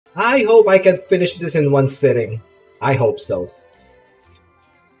I hope I can finish this in one sitting. I hope so.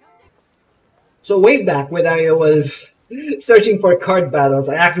 So way back when I was searching for card battles,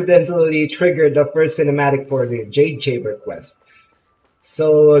 I accidentally triggered the first cinematic for the Jade Chamber quest.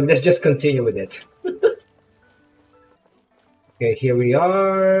 So let's just continue with it. Okay, here we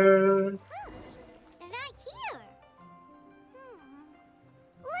are. Huh, they're not here. Hmm.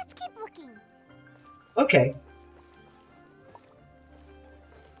 Let's keep looking. Okay.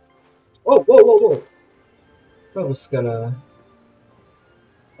 Oh, whoa, whoa, whoa. I was gonna.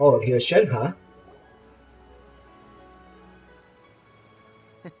 Oh, here's Shen, huh?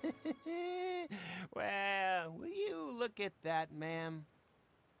 Well, will you look at that, ma'am?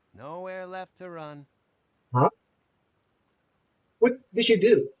 Nowhere left to run. Huh? What did you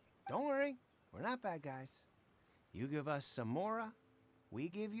do? Don't worry, we're not bad guys. You give us some mora, we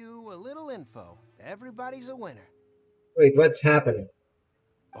give you a little info. Everybody's a winner. Wait, what's happening?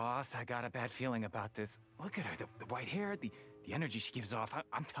 Boss, I got a bad feeling about this. Look at her, the white hair, the energy she gives off.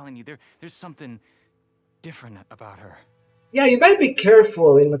 I'm telling you, there's something different about her. Yeah, you better be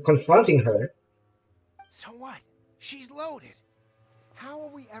careful in confronting her. So what? She's loaded. How are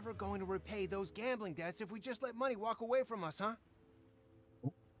we ever going to repay those gambling debts if we just let money walk away from us, huh?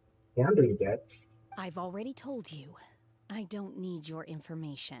 Gambling debts. I've already told you. I don't need your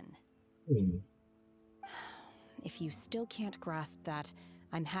information. Hmm. If you still can't grasp that,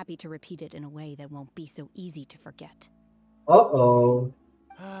 I'm happy to repeat it in a way that won't be so easy to forget. Uh-oh.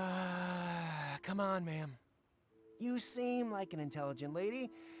 Come on, ma'am. You seem like an intelligent lady.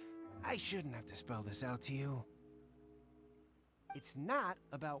 I shouldn't have to spell this out to you. It's not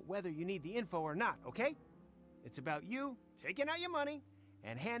about whether you need the info or not, okay? It's about you taking out your money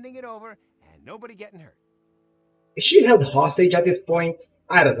and handing it over and nobody getting hurt. Is she held hostage at this point?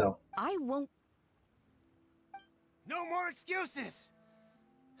 I don't know. I won't. No more excuses!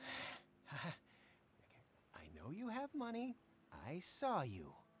 I know you have money. I saw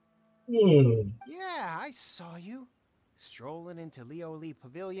you. Hmm. Yeah, I saw you. Strolling into Leo Lee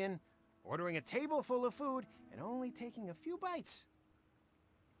Pavilion, ordering a table full of food, and only taking a few bites.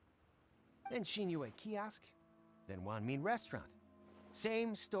 Then Shinyue kiosk, then Wanmin restaurant.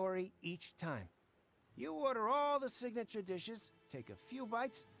 Same story each time. You order all the signature dishes, take a few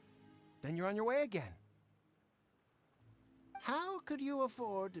bites, then you're on your way again. How could you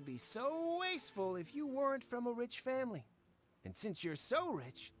afford to be so wasteful if you weren't from a rich family? And since you're so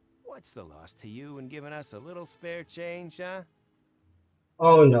rich, what's the loss to you in giving us a little spare change, huh?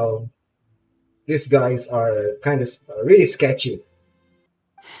 Oh no. These guys are kind of really sketchy.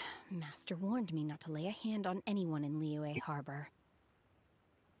 Master warned me not to lay a hand on anyone in Liyue Harbor.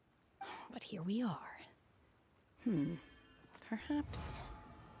 But here we are. Perhaps...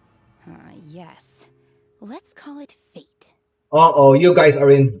 yes. Let's call it fate. Uh-oh, you guys are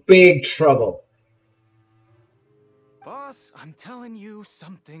in big trouble. Boss, I'm telling you,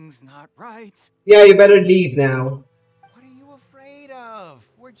 something's not right. Yeah, you better leave now. What are you afraid of?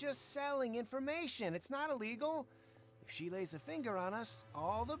 We're just selling information. It's not illegal. If she lays a finger on us,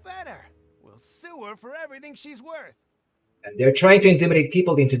 all the better. We'll sue her for everything she's worth. And they're trying to intimidate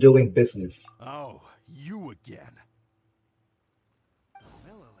people into doing business. Oh, you again.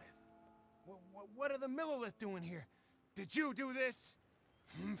 Millilith? What are the Millilith doing here? Did you do this?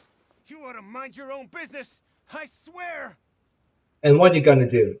 You ought to mind your own business. I swear! And what you gonna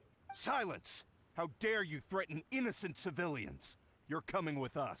do? Silence! How dare you threaten innocent civilians? You're coming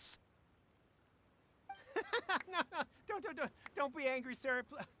with us. No, don't be angry, sir.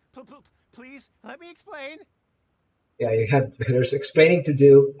 Please, let me explain. Yeah, you have there's explaining to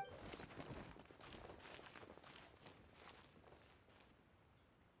do.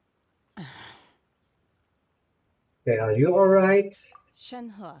 Okay, are you alright?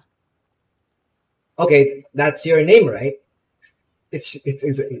 Shenhe. Okay, that's your name, right? It's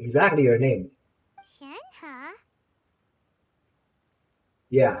exactly your name. Shen, huh?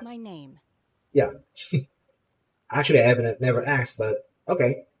 Yeah, My name. yeah. Actually, I haven't never asked, but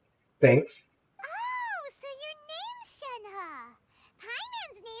okay. Thanks. Oh, so your name's Shenhe.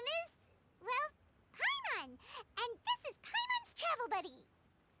 Paimon's name is, well, Paimon. And this is Paimon's travel buddy.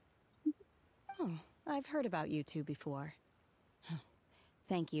 Oh, I've heard about you two before.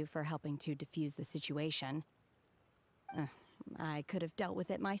 Thank you for helping to defuse the situation. I could have dealt with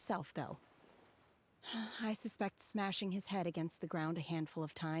it myself, though. I suspect smashing his head against the ground a handful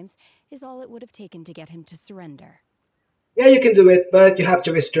of times is all it would have taken to get him to surrender. Yeah, you can do it, but you have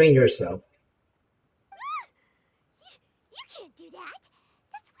to restrain yourself. You can't do that.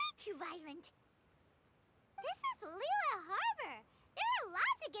 That's way too violent. This is Lila Harbor. There are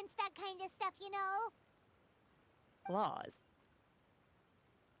laws against that kind of stuff, you know. Laws?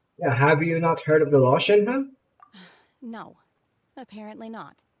 Yeah, have you not heard of the law, Shenhe? No, apparently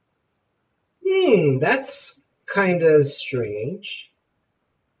not. That's kind of strange.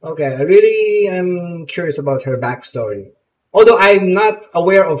 Okay, I really am curious about her backstory. Although I'm not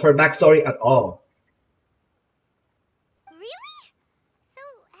aware of her backstory at all. Really? So,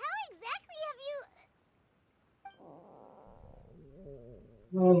 how exactly have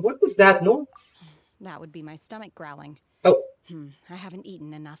you. What was that noise? That would be my stomach growling. Oh, I haven't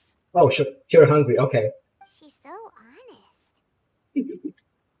eaten enough. oh, sure. You're hungry. Okay. She's so honest. Wait,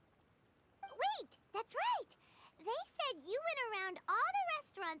 that's right! They said you went around all the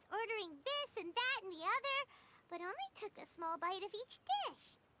restaurants ordering this and that and the other, but only took a small bite of each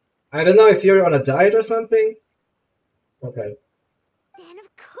dish. I don't know if you're on a diet or something. Okay. Then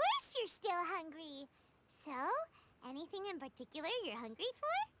of course you're still hungry. So, anything in particular you're hungry for?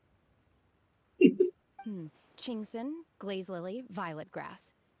 Chingson, glaze lily, violet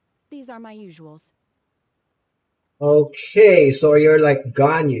grass. These are my usuals. Okay, so you're like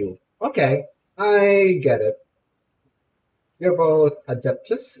Ganyu. Okay, I get it. You're both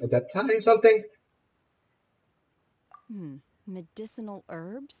adeptus, adepti, something? Medicinal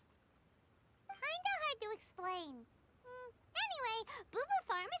herbs? Kinda hard to explain. Anyway, Booba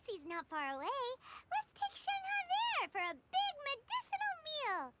Pharmacy's not far away. Let's take Shenhe there for a big medicinal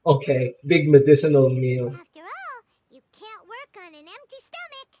meal. Okay, big medicinal meal. After all, you can't work on an empty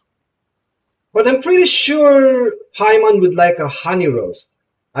stomach. But I'm pretty sure Paimon would like a honey roast.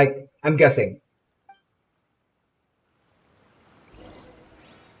 I'm guessing. Do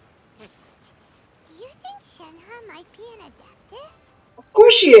you think Shenhe might be an adeptus? Of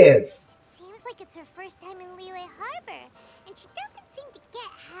course she is! Seems like it's her first time in Liyue Harbor, and she doesn't seem to get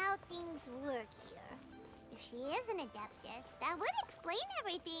how things work here. If she is an adeptus, that would explain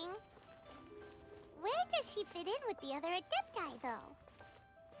everything. Where does she fit in with the other adepti, though?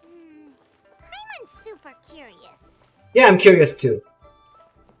 Paimon's super curious. Yeah, I'm curious too.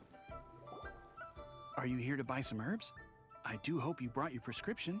 Are you here to buy some herbs? I do hope you brought your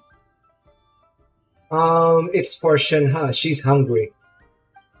prescription. It's for Shenhe. She's hungry.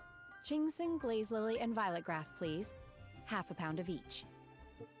 Chingson, glaze lily, and violet grass, please. Half a pound of each.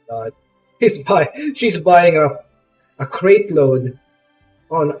 God. She's buying a crate load.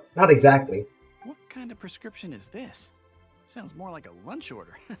 Oh, no, not exactly. What kind of prescription is this? Sounds more like a lunch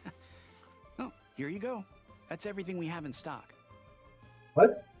order. Oh, here you go. That's everything we have in stock.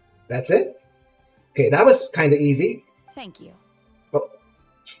 What? That's it? Okay, that was kind of easy. Thank you. Oh.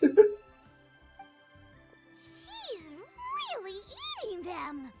 She's really eating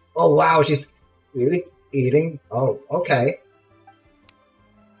them. Oh, wow, she's really eating? Oh, okay.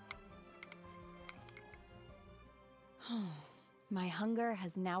 My hunger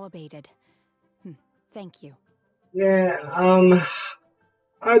has now abated. Thank you. Yeah,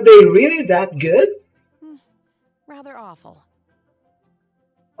 are they really that good? Rather awful.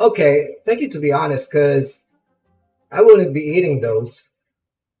 Okay, thank you to be honest, because I wouldn't be eating those.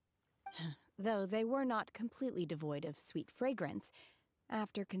 Though they were not completely devoid of sweet fragrance.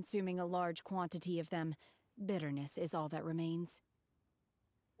 After consuming a large quantity of them, bitterness is all that remains.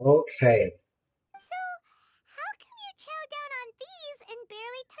 Okay. So, how come you chow down on these and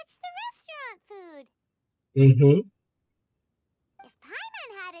barely touch the restaurant food? If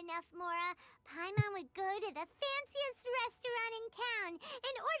Paimon had enough Mora, Paimon would go to the fanciest restaurant in town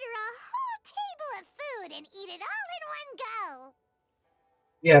and order a whole table of food and eat it all in one go.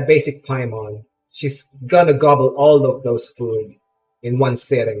 Yeah, basic Paimon. She's gonna gobble all of those food in one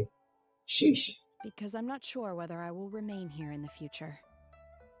sitting. Sheesh. Because I'm not sure whether I will remain here in the future.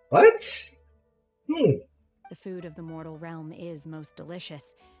 What? The food of the mortal realm is most delicious,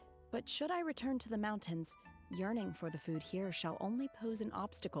 but should I return to the mountains, yearning for the food here shall only pose an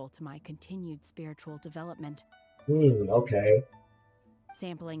obstacle to my continued spiritual development. Okay.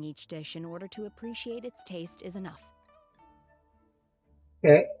 Sampling each dish in order to appreciate its taste is enough.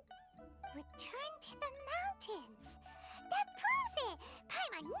 Okay. Return to the mountains. That proves it.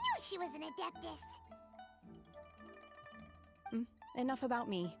 Paimon knew she was an adeptus. Enough about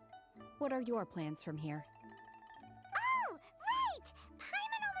me. What are your plans from here? Oh, right!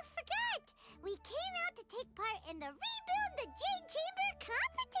 Paimon almost forgot! We came out to take part in the Rebuild the Jade Chamber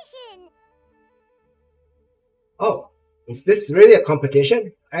competition! Oh, is this really a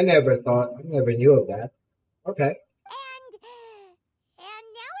competition? I never knew of that. Okay. And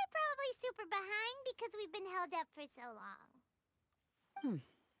now we're probably super behind because we've been held up for so long.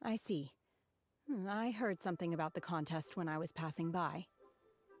 I see. I heard something about the contest when I was passing by.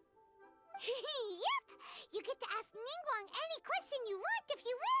 Yep! You get to ask Ningguang any question you want if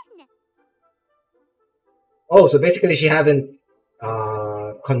you win! Oh, so basically she haven't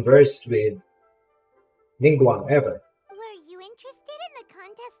conversed with Ningguang ever. Were you interested in the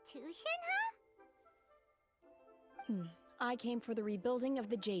contest too, Shinha? I came for the rebuilding of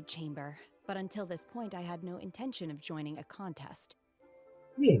the Jade Chamber, but until this point I had no intention of joining a contest.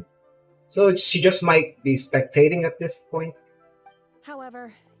 Hmm. So she just might be spectating at this point?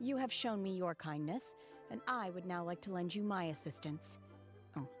 However, you have shown me your kindness, and I would now like to lend you my assistance.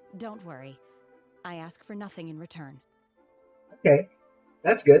 Oh, don't worry. I ask for nothing in return. Okay,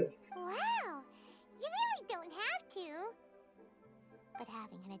 that's good. Wow, you really don't have to. But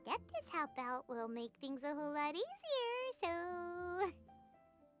having an Adeptus help out will make things a whole lot easier, so...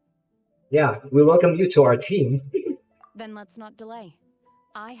 Yeah, we welcome you to our team. Then let's not delay.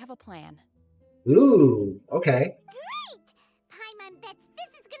 I have a plan. Ooh, okay. Great! Paimon bets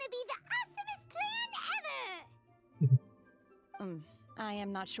this is gonna be the awesomest plan ever! I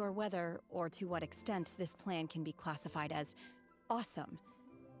am not sure whether or to what extent this plan can be classified as awesome.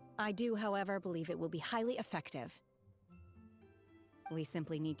 I do, however, believe it will be highly effective. We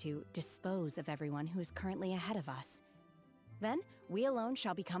simply need to dispose of everyone who is currently ahead of us. Then, we alone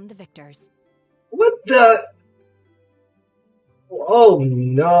shall become the victors. What the? Oh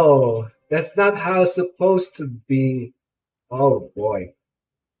no, that's not how it's supposed to be. Oh boy.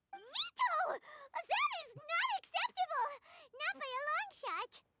 Vito! That is not acceptable! Not by a long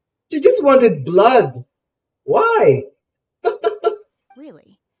shot! She just wanted blood. Why?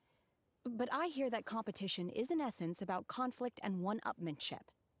 Really? But I hear that competition is in essence about conflict and one-upmanship.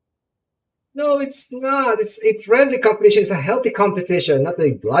 No, it's not. It's a friendly competition. It's a healthy competition, not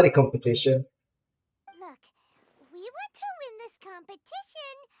a bloody competition. Look, we want to win this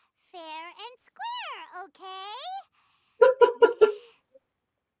competition fair and square, okay?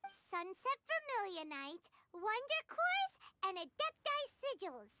 Sunset Vermilionite, Wonder Cores, and Adepti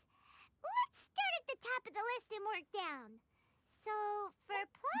Sigils. Let's start at the top of the list and work down. So, for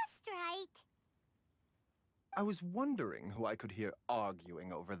Plostrite... I was wondering who I could hear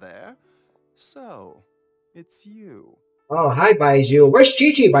arguing over there. So, it's you. Oh, hi, Baiju. Where's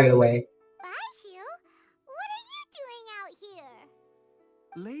Chi-Chi, by the way? Baiju, what are you doing out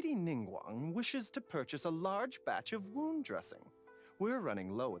here? Lady Ningguang wishes to purchase a large batch of wound dressing. We're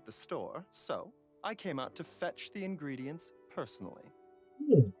running low at the store, so I came out to fetch the ingredients personally.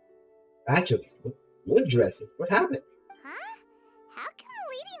 Batch of wood dressing. What happened? Huh? How come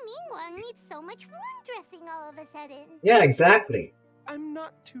Lady Ningguang needs so much wound dressing all of a sudden? Yeah, exactly. I'm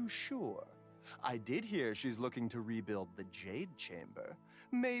not too sure. I did hear she's looking to rebuild the Jade Chamber.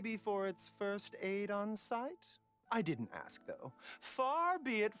 Maybe for its first aid on site? I didn't ask, though. Far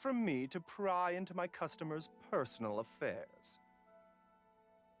be it from me to pry into my customers' personal affairs.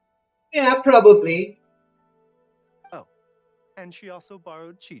 Yeah, probably. Oh, and she also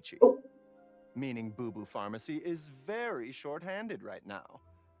borrowed Chi-Chi. Oh. Meaning Boo Boo Pharmacy is very short-handed right now.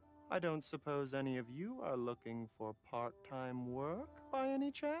 I don't suppose any of you are looking for part-time work by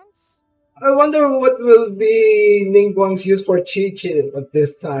any chance? I wonder what will be Ningguang's use for Chi-Chi at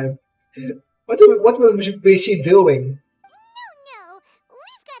this time. What will be she doing? No,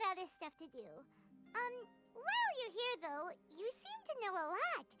 we've got other stuff to do. While you're here though, you seem to know a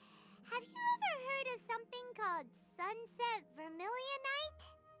lot. Have you ever heard of something called Sunset Vermilionite?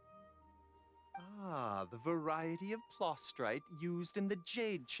 Ah, the variety of plostrite used in the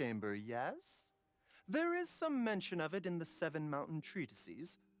Jade Chamber, yes? There is some mention of it in the Seven Mountain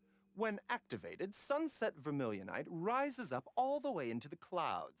Treatises. When activated, Sunset Vermilionite rises up all the way into the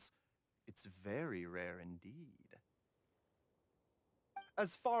clouds. It's very rare indeed.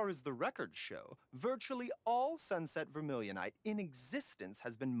 As far as the records show, virtually all Sunset Vermilionite in existence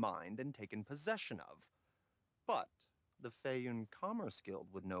has been mined and taken possession of. But the Feiyun Commerce Guild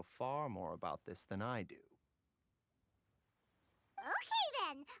would know far more about this than I do. Okay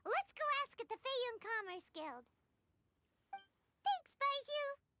then, let's go ask at the Feiyun Commerce Guild. Thanks,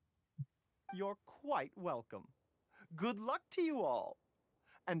 Baiju. You're quite welcome. Good luck to you all.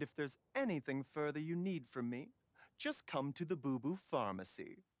 And if there's anything further you need from me, just come to the Boo Boo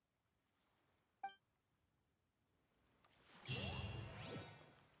Pharmacy.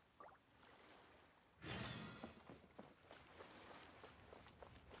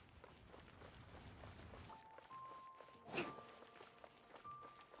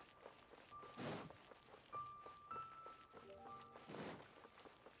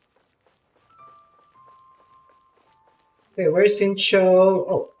 Okay, where's Sincho?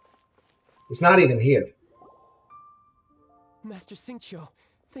 Oh, he's not even here. Master Xingqiu,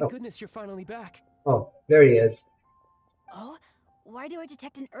 thank Oh. goodness you're finally back. Oh, there he is. Oh? Why do I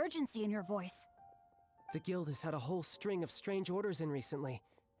detect an urgency in your voice? The guild has had a whole string of strange orders in recently.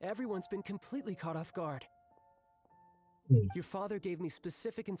 Everyone's been completely caught off guard. Hmm. Your father gave me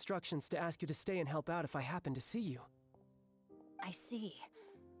specific instructions to ask you to stay and help out if I happen to see you. I see.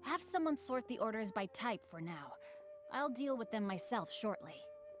 Have someone sort the orders by type for now. I'll deal with them myself shortly.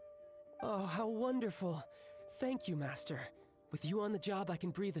 Oh, how wonderful. Thank you, Master. With you on the job, I can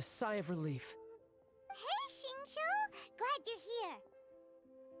breathe a sigh of relief. Hey, Xingqiu! Glad you're here.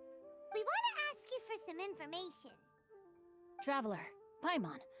 We want to ask you for some information. Traveler,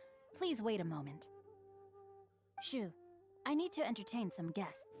 Paimon, please wait a moment. Shu, I need to entertain some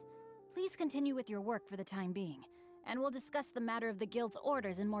guests. Please continue with your work for the time being, and we'll discuss the matter of the guild's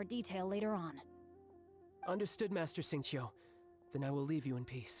orders in more detail later on. Understood, Master Xingqiu. Then I will leave you in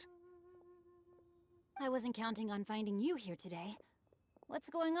peace. I wasn't counting on finding you here today. What's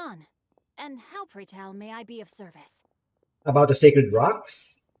going on? And how, pray tell, may I be of service? About the sacred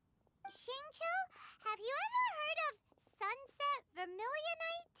rocks? Xingqiu, have you ever heard of Sunset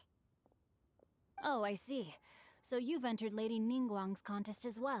Vermilionite? Oh, I see. So you've entered Lady Ningguang's contest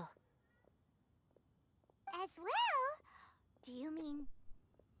as well. As well? Do you mean...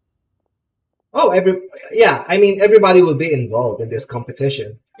 Oh, yeah, I mean, everybody will be involved in this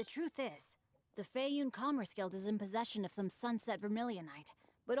competition. The truth is, the Feiyun Commerce Guild is in possession of some Sunset Vermilionite,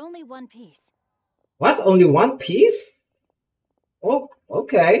 but only one piece. What? Only one piece? Oh,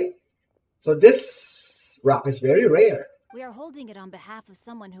 okay. So this rock is very rare. We are holding it on behalf of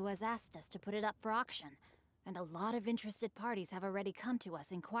someone who has asked us to put it up for auction, and a lot of interested parties have already come to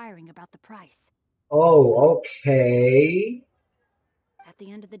us inquiring about the price. Oh, okay. At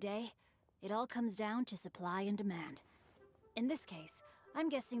the end of the day, it all comes down to supply and demand. In this case, I'm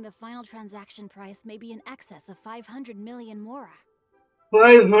guessing the final transaction price may be in excess of 500 million mora.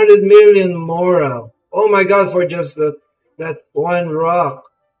 500 million mora. Oh my god, for just that one rock.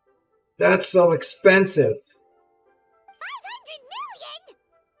 That's so expensive. 500 million?!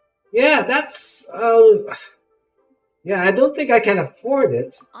 Yeah, that's, yeah, I don't think I can afford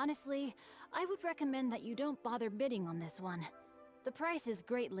it. Honestly, I would recommend that you don't bother bidding on this one. The price is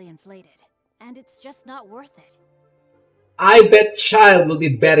greatly inflated, and it's just not worth it. I bet Child will be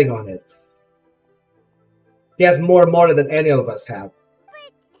betting on it. He has more mora than any of us have.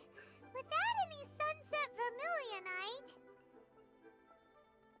 But without any Sunset Vermilionite...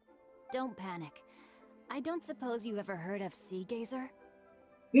 Don't panic. I don't suppose you ever heard of Sea Gazer?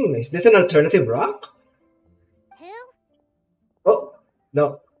 Is this an alternative rock? Who? Oh,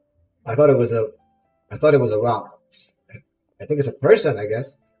 no. I thought it was a rock. I think it's a person, I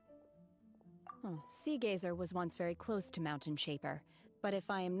guess. Oh, Sea Gazer was once very close to Mountain Shaper, but if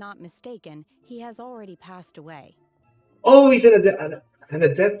I am not mistaken, he has already passed away. Oh, he's an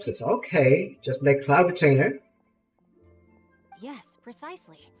Adeptus. Okay, just like Cloud Retainer. Yes,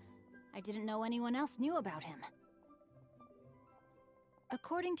 precisely. I didn't know anyone else knew about him.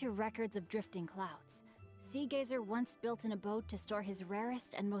 According to records of drifting clouds, Sea Gazer once built an abode to store his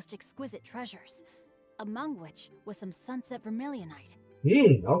rarest and most exquisite treasures, among which was some Sunset Vermilionite.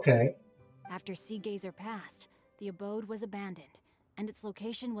 Okay. After Sea Gazer passed, the abode was abandoned, and its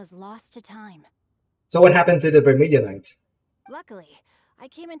location was lost to time. So what happened to the Vermilionite? Luckily, I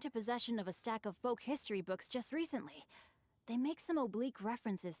came into possession of a stack of folk history books just recently. They make some oblique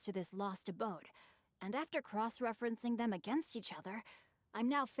references to this lost abode, and after cross-referencing them against each other, I'm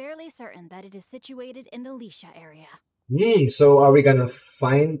now fairly certain that it is situated in the Lisha area. So are we gonna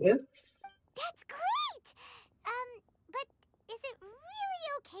find it? That's great! But is it really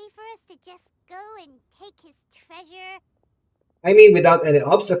okay for us to just go and take his treasure? I mean, without any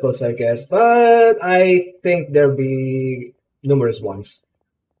obstacles, I guess, but I think there'll be numerous ones.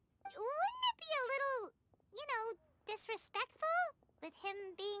 Wouldn't it be a little, disrespectful with him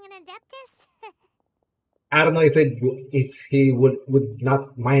being an Adeptus? I don't know if he would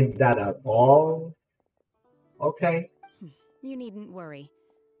not mind that at all. Okay. You needn't worry.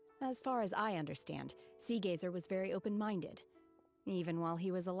 As far as I understand, Sea Gazer was very open-minded. Even while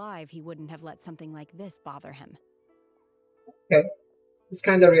he was alive, he wouldn't have let something like this bother him. Okay. It's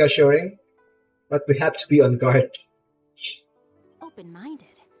kind of reassuring, but we have to be on guard.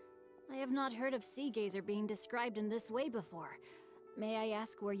 Open-minded? I have not heard of Sea Gazer being described in this way before. May I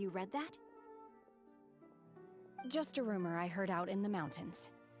ask where you read that? Just a rumor I heard out in the mountains.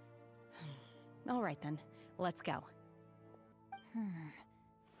 All right then, let's go.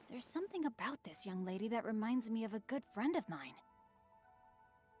 There's something about this young lady that reminds me of a good friend of mine.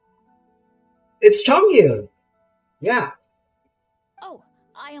 It's Chongyun! Yeah. Oh,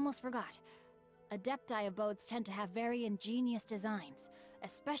 I almost forgot. Adepti abodes tend to have very ingenious designs,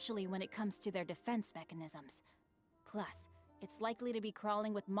 especially when it comes to their defense mechanisms. Plus, it's likely to be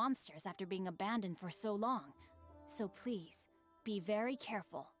crawling with monsters after being abandoned for so long. So please, be very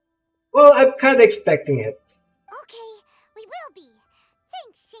careful. Well, I'm kind of expecting it. Okay, We will be.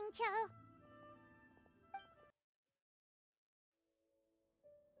 Thanks, Xingqiu.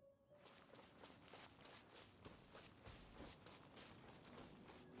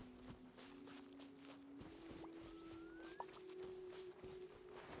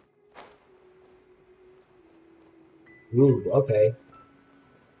 Ooh, okay.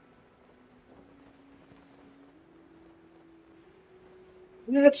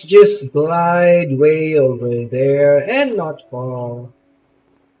 Let's just glide way over there and not fall.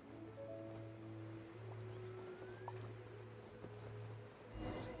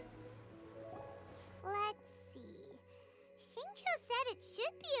 Let's see. Xingqiu said it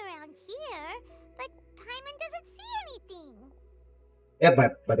should be around here, but Paimon doesn't see anything. Yeah,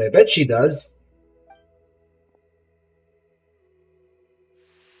 but I bet she does.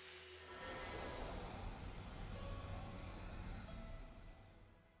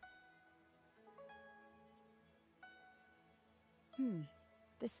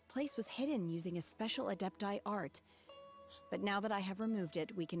 This place was hidden using a special Adepti art. But now that I have removed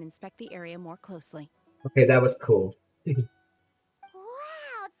it, we can inspect the area more closely. Okay, that was cool. Wow, that's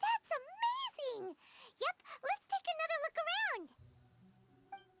amazing! Yep, let's take another look around.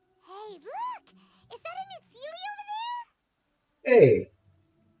 Hey, look! Is that a new Sealy over there? Hey.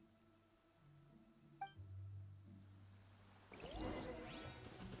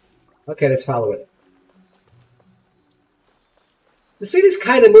 Okay, let's follow it. The city's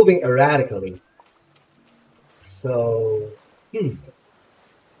kind of moving erratically. So, Okay,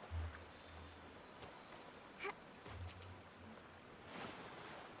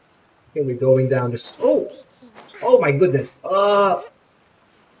 we're going down this. Oh my goodness.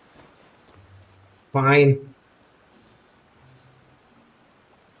 Fine.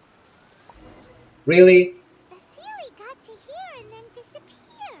 Really? The Sealy got to here and then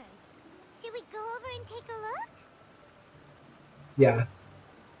disappeared. Should we go over and take a look? Yeah.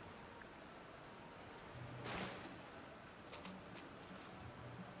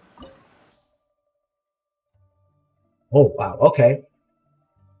 Oh, wow. Okay.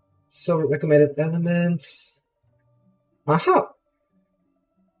 So, recommended elements. Aha!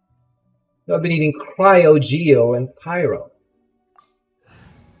 So I've been eating Cryo, Geo, and Pyro.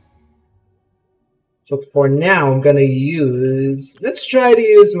 So for now, I'm gonna use. Let's try to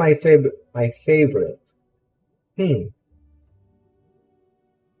use my favorite.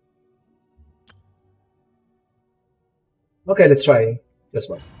 Okay, let's try this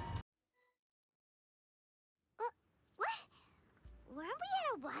one. What? Weren't we at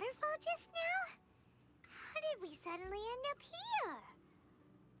a waterfall just now? How did we suddenly end up here?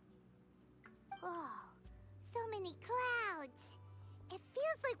 Oh, so many clouds. It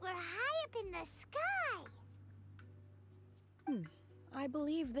feels like we're high up in the sky. I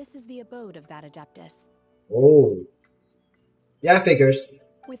believe this is the abode of that Adeptus. Oh. Yeah, figures.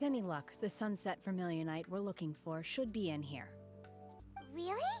 With any luck, the Sunset Vermilionite we're looking for should be in here.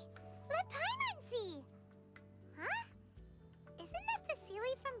 Really? Let Paimon see. Huh? Isn't that the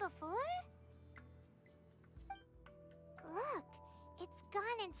Sealy from before? Look, it's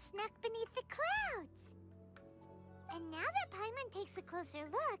gone and snuck beneath the clouds. And now that Paimon takes a closer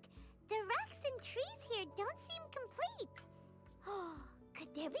look, the rocks and trees here don't seem complete. Oh,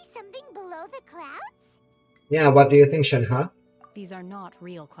 could there be something below the clouds? Yeah, what do you think, Shenhe? These are not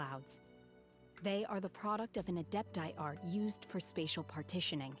real clouds. They are the product of an Adepti art used for spatial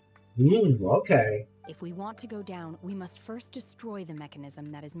partitioning. Okay. If we want to go down, we must first destroy the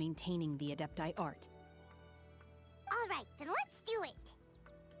mechanism that is maintaining the Adepti art. All right, then let's do it.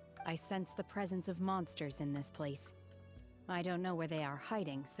 I sense the presence of monsters in this place. I don't know where they are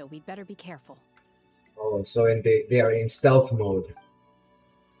hiding, so we'd better be careful. Oh, so they are in stealth mode.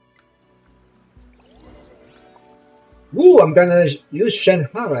 Woo, I'm gonna use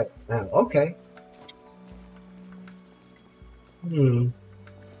Shenhe right now. Okay.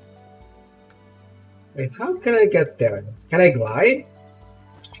 Wait, how can I get there? Can I glide?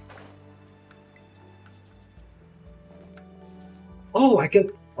 Oh, I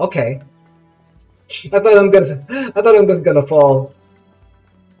can. Okay. I thought I'm just gonna fall.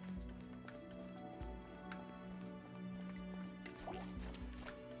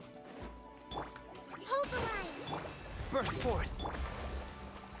 Hold the line. Burst forth.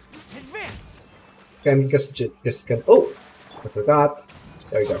 Advance. Okay, I'm just gonna. Oh, I forgot.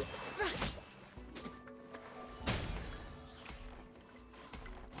 There we go.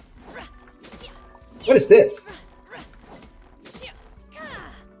 What is this?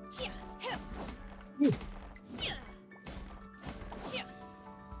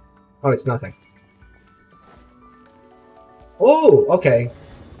 Oh, it's nothing. Oh, okay.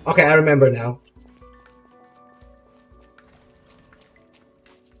 Okay, I remember now.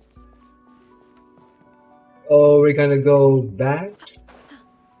 Oh, we're gonna go back.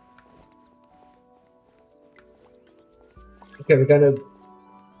 Okay, we gotta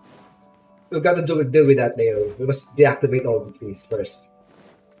deal with that later. We must deactivate all the trees first.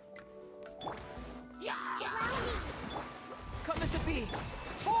 Come into being.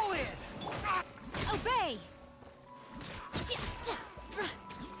 Fall in. Obey!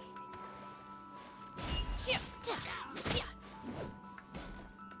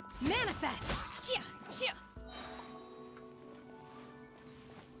 Manifest!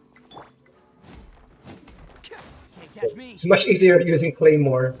 Can't catch me. It's much easier using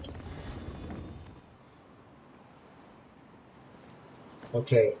Claymore.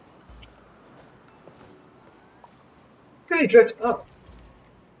 Okay. Can I drift up?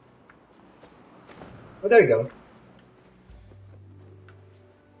 Oh, there you go.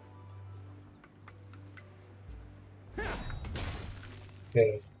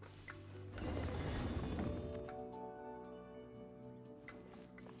 Okay.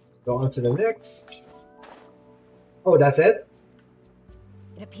 Go on to the next. Oh, that's it?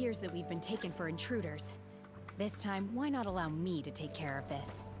 It appears that we've been taken for intruders. This time, why not allow me to take care of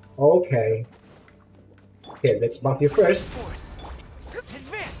this? Okay. Okay, let's buff you first.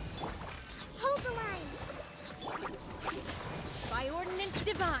 Advance. Hold the line. By ordinance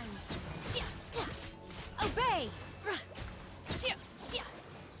divine! Obey!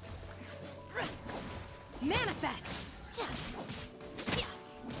 Manifest!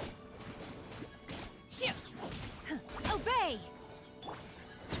 Obey!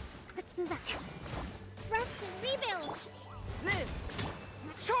 Let's move out. Rest and rebuild. Live.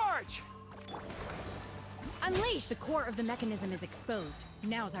 Charge. Unleash! The core of the mechanism is exposed.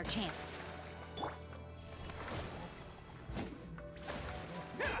 Now's our chance.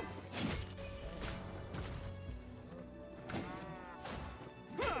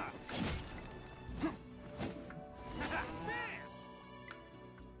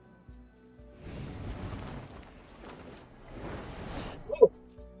 Whoa!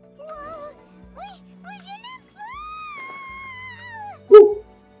 We're gonna fall! Woo!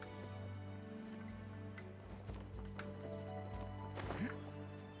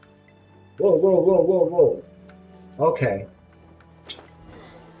 Whoa, whoa, whoa, whoa, whoa. Okay. Is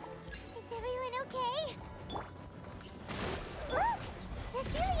everyone okay? Look! The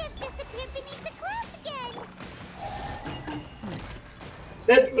Celia's disappeared beneath the clouds again!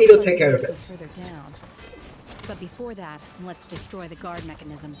 It'll take care of it. Further down. But before that, let's destroy the guard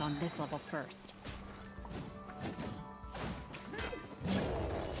mechanisms on this level first.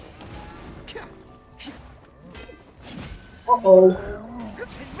 Uh-oh.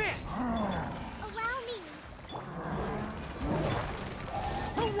 Advance. Allow me!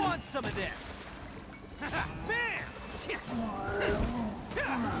 Who wants some of this? Bam!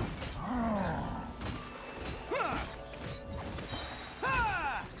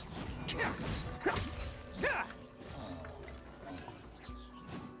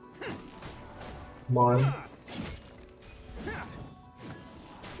 Come on.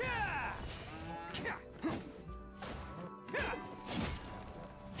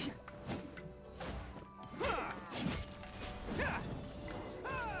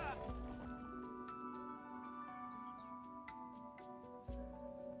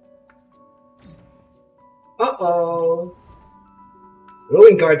 Uh-oh.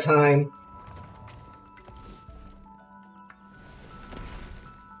 Ruin guard time.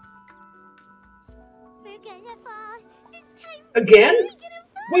 We're gonna fall. This time Again? we're gonna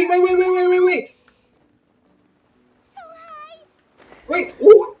fall Wait. so high. Wait,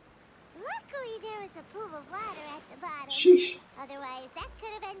 ooh. Luckily, there was a pool of water at the bottom. Sheesh. Otherwise, that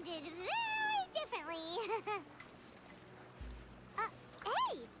could have ended very differently.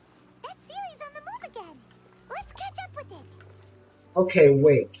 Hey! That Sealy's on the move again. Let's catch up with it. Okay,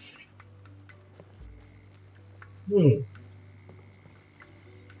 wait.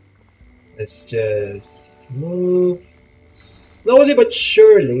 Let's just move slowly but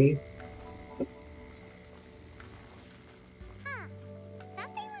surely. Huh.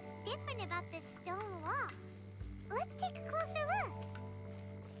 Something looks different about this stone wall. Let's take a closer look.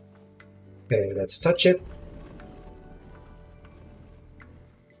 Okay, let's touch it.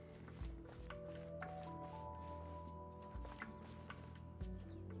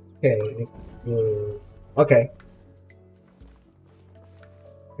 Okay. Okay.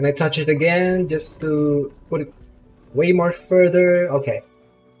 Can I touch it again just to put it way more further? Okay.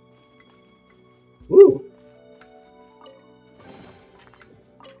 Ooh.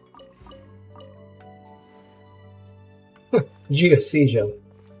 Geosigil.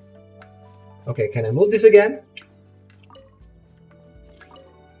 Okay, can I move this again?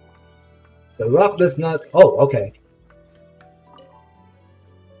 The rock does not... Oh, okay.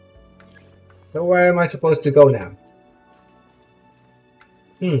 So where am I supposed to go now?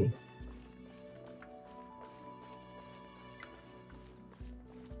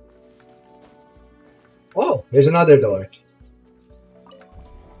 Oh, there's another door.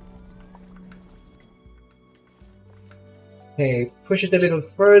 Okay, push it a little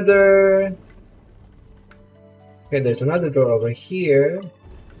further. Okay, there's another door over here.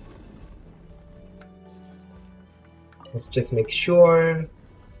 Let's just make sure.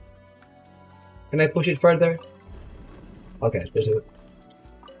 Can I push it further? Okay, there's a...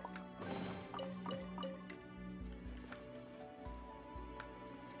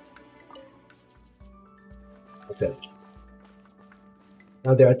 That's it.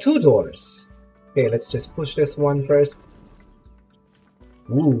 Now there are two doors. Okay, let's just push this one first.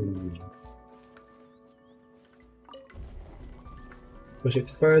 Ooh. Push it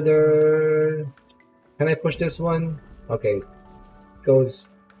further. Can I push this one? Okay. Goes...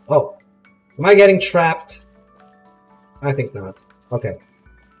 Oh. Am I getting trapped? I think not. Okay.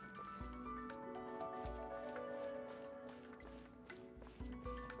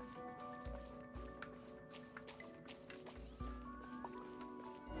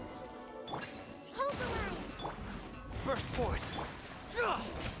 Hold the line. Burst forth.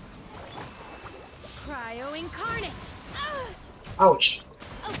 Cryo incarnate! Ouch!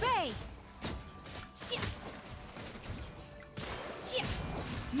 Obey! Shit. Shit.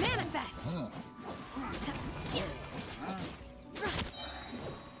 Manifest! Shit.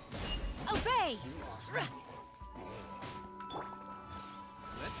 Obey!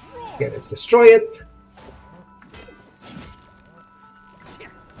 Okay, let's destroy it.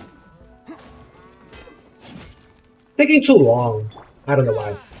 Taking too long. I don't know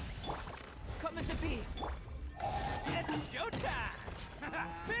why. Coming to be. It's showtime.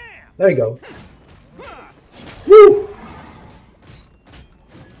 Bam! There you go. Woo!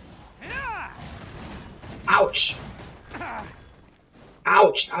 Ouch!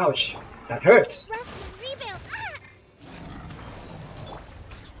 Ouch! Ouch! That hurts. Rusty, rebuild.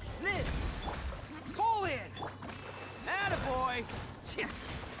 Liz! Pull in! Attaboy!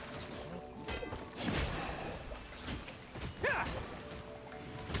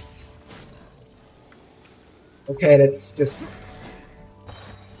 Okay, let's just...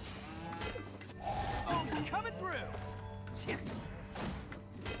 Oh, coming through!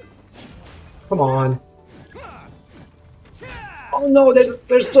 Come on. Oh no,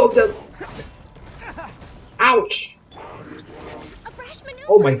 there's two of them. Ouch! A brash maneuver.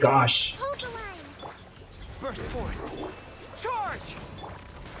 Oh my gosh. Hold the line. Burst forth! Charge!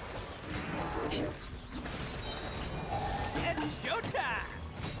 It's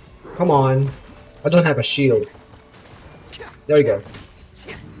showtime! Come on. I don't have a shield. There we go.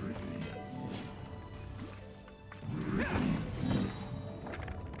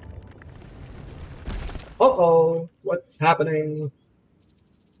 Uh-oh. What's happening?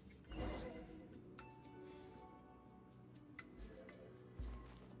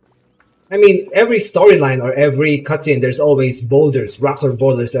 I mean, every storyline or every cutscene, there's always boulders, rocks or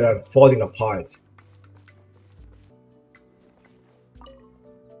boulders that are falling apart.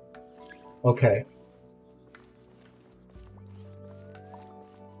 Okay.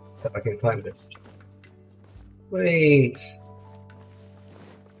 If I can climb this. Wait.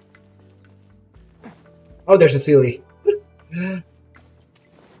 Oh, there's a Sealy.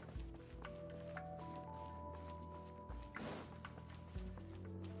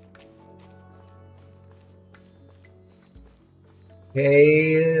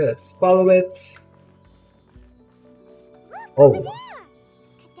 Okay, let's follow it. Look, Oh. over there.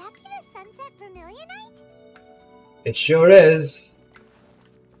 Could that be the Sunset Vermilionite? It sure is.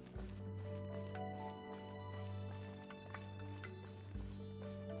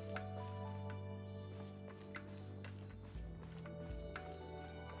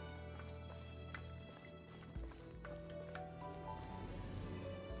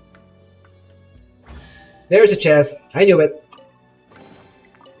 There's a chest. I knew it.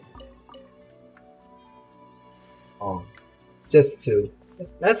 Oh, just two.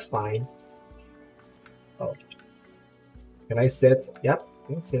 That's fine. Oh. Can I sit? Yep,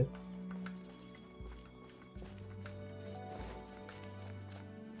 I can sit.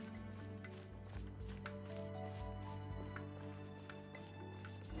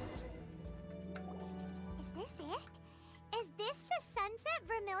 Is this it? Is this the Sunset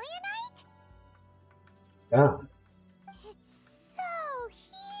Vermilionite? Yeah. It's so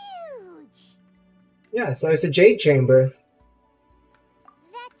huge. Yeah, so it's a Jade chamber.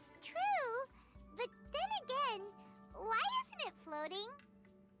 That's true, but then again, why isn't it floating?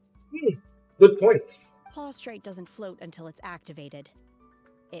 Good point. Plaustrite doesn't float until it's activated.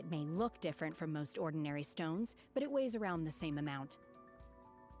 It may look different from most ordinary stones, but it weighs around the same amount.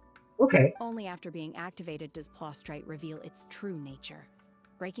 Okay. Only after being activated does Plaustrite reveal its true nature,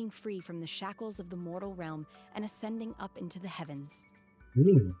 breaking free from the shackles of the mortal realm and ascending up into the heavens.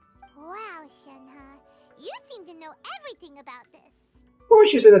 Hmm. Wow, Shenhe. You seem to know everything about this. Of course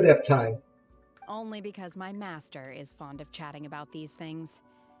she's an Adepti. Only because my master is fond of chatting about these things.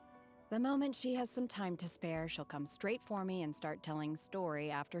 The moment she has some time to spare, she'll come straight for me and start telling story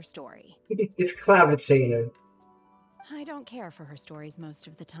after story. It's Cloud Sailor. I don't care for her stories most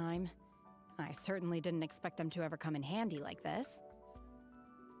of the time. I certainly didn't expect them to ever come in handy like this.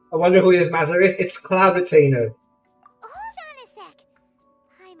 I wonder who his master is. It's Cloud Sailor. Hold on a sec.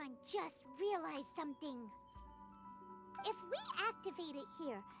 Paimon just realized something. If we activate it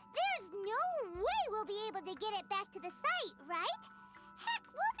here, there's no way we'll be able to get it back to the site, right? Heck,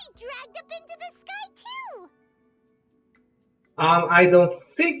 we'll be dragged up into the sky too! I don't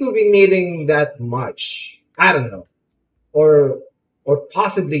think we'll be needing that much. I don't know. Or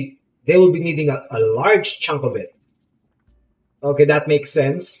possibly they will be needing a large chunk of it. Okay, that makes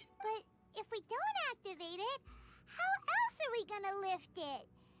sense. But if we don't activate it, how else are we gonna lift it?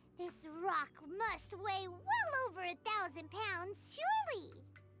 This rock must weigh well over 1,000 pounds, surely!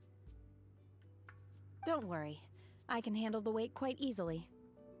 Don't worry. I can handle the weight quite easily.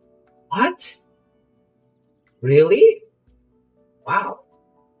 What? Really? Wow.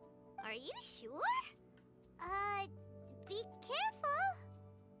 Are you sure? Be careful.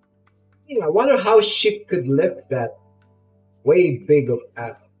 I wonder how she could lift that way big of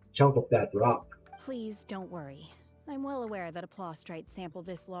a chunk of that rock. Please don't worry. I'm well aware that a plaustrite sample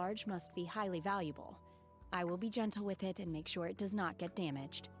this large must be highly valuable. I will be gentle with it and make sure it does not get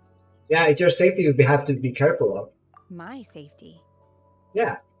damaged. Yeah, it's your safety you have to be careful of. My safety?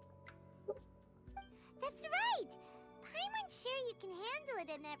 Yeah. That's right. Paimon's sure you can handle it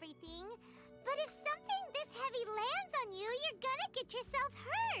and everything. But if something this heavy lands on you, you're gonna get yourself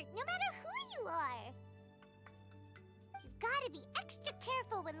hurt, no matter who you are. You gotta be extra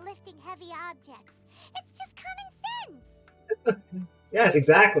careful when lifting heavy objects. It's just common sense. Yes,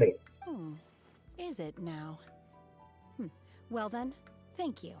 exactly. Is it now? Well then,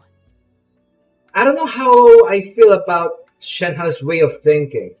 thank you. I don't know how I feel about Shenhe's way of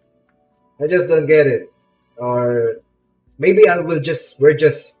thinking. I just don't get it. Or maybe we're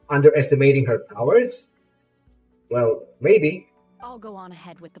just underestimating her powers? Well, maybe. I'll go on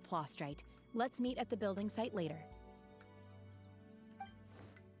ahead with the plaustrite. Let's meet at the building site later.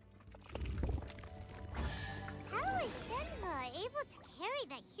 How is Shenhe able to carry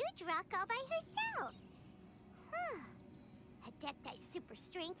that huge rock all by herself? Huh. Adepti super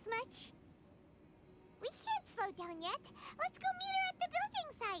strength much? We can't slow down yet. Let's go meet her at the building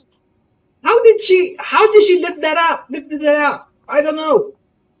site. How did she lift that up? Lifted that up? I don't know.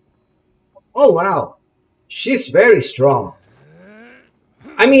 Oh wow. She's very strong.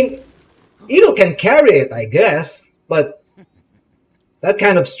 I mean, Ito can carry it, I guess, but that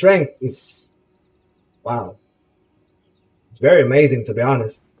kind of strength is wow. It's very amazing, to be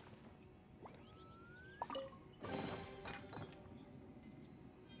honest.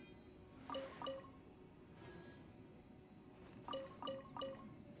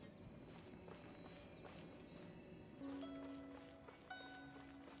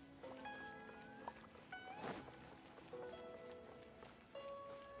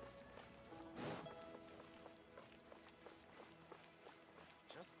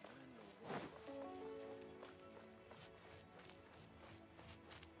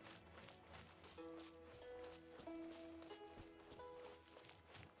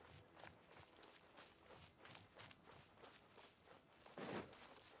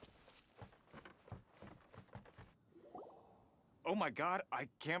 Oh my god, I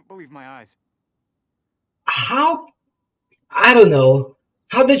can't believe my eyes. How? I don't know.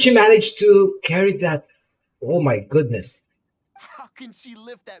 How did she manage to carry that? Oh my goodness. How can she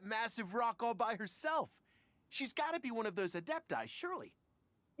lift that massive rock all by herself? She's got to be one of those Adepti, surely.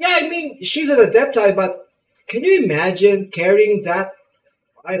 Yeah, I mean, she's an Adepti, but can you imagine carrying that?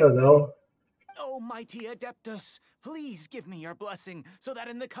 I don't know. Oh, mighty Adeptus, please give me your blessing so that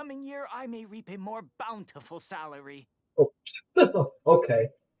in the coming year I may reap a more bountiful salary. Oh, okay.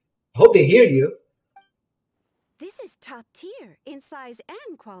 Hope they hear you. This is top tier in size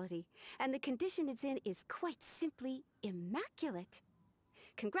and quality, and the condition it's in is quite simply immaculate.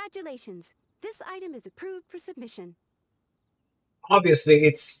 Congratulations. This item is approved for submission. Obviously,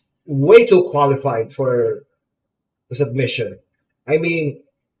 it's way too qualified for the submission. I mean,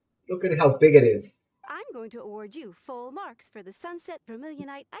 look at how big it is. I'm going going to award you full marks for the Sunset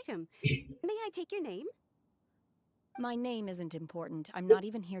Vermilionite item. May I take your name? My name isn't important. I'm not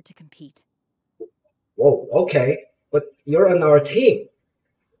even here to compete. Whoa, okay. But you're on our team.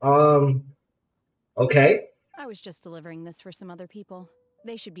 Okay. I was just delivering this for some other people.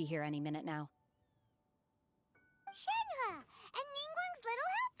 They should be here any minute now. Shenhua, and Ningguang's little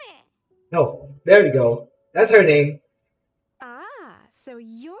helper. No, there we go. That's her name. Ah, so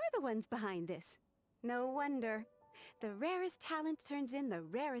you're the ones behind this. No wonder. The rarest talent turns in the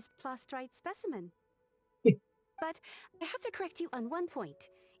rarest Plostrite specimen. But I have to correct you on one point.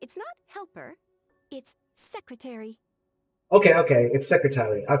 It's not helper, it's secretary. Okay. It's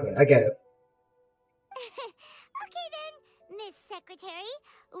secretary. Okay, I get it. Okay then, Miss Secretary,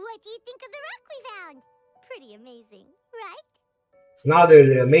 what do you think of the rock we found? Pretty amazing, right? It's not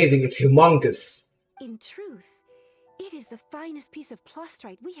really amazing, it's humongous. In truth, it is the finest piece of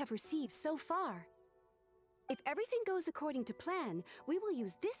Plostrite we have received so far. If everything goes according to plan, we will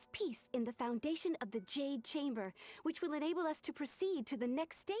use this piece in the foundation of the Jade Chamber, which will enable us to proceed to the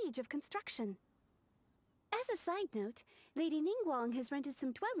next stage of construction. As a side note, Lady Ningguang has rented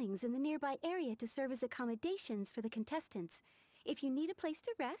some dwellings in the nearby area to serve as accommodations for the contestants. If you need a place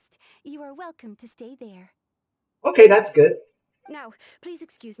to rest, you are welcome to stay there. Okay, that's good. Now, please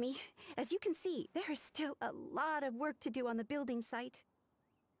excuse me. As you can see, there is still a lot of work to do on the building site.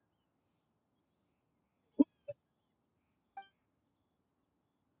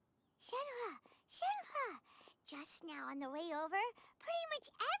 Shenhua! Just now on the way over, pretty much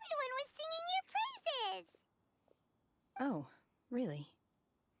everyone was singing your praises! Oh, really?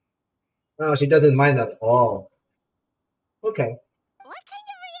 No, she doesn't mind at all. Okay. What kind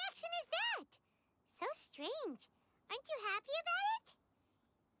of reaction is that? So strange. Aren't you happy about it?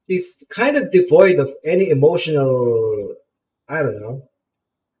 She's kind of devoid of any emotional, I don't know.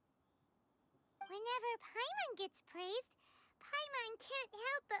 Whenever Paimon gets praised, Paimon can't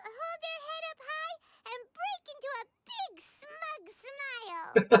help but hold their head up high and break into a big smug smile.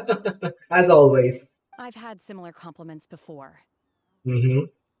 As always. I've had similar compliments before. Mm-hmm.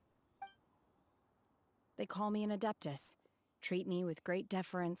 They call me an adeptus, treat me with great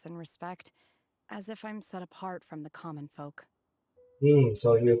deference and respect, as if I'm set apart from the common folk.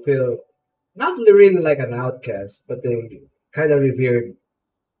 So you feel not really like an outcast, but a kind of revered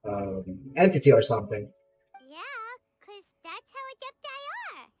entity or something. Yeah, 'cause that's how Adepti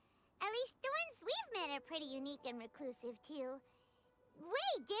are. At least the ones we've met are pretty unique and reclusive, too.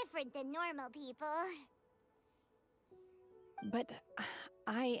 Way different than normal people. But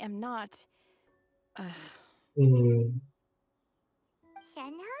I am not... Hmm.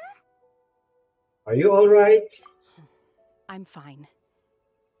 Shenhua? Are you alright? I'm fine.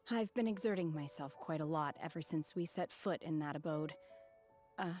 I've been exerting myself quite a lot ever since we set foot in that abode.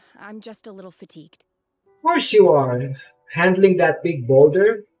 I'm just a little fatigued. Of course you are. Handling that big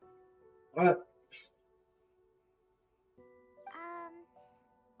boulder? Well,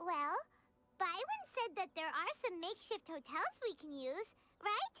 Byron said that there are some makeshift hotels we can use,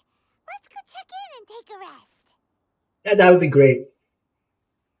 right? Let's go check in and take a rest. Yeah, that would be great.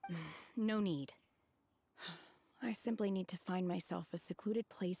 No need. I simply need to find myself a secluded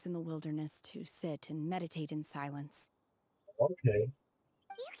place in the wilderness to sit and meditate in silence. Okay.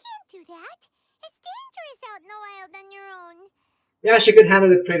 You can't do that. It's dangerous out in the wild on your own. Yeah, she could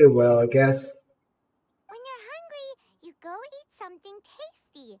handle it pretty well, I guess. When you're hungry, you go eat something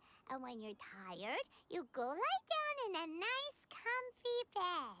tasty. And when you're tired, you go lie down in a nice, comfy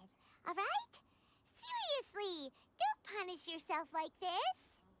bed. Alright? Seriously, don't punish yourself like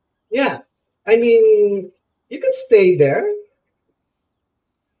this. Yeah. I mean, you can stay there.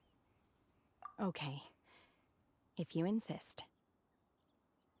 Okay. If you insist.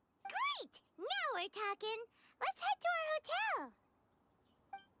 Great! Now we're talking. Let's head to our hotel.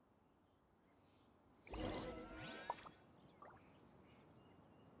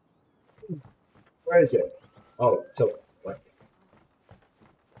 Where is it? Oh, so what?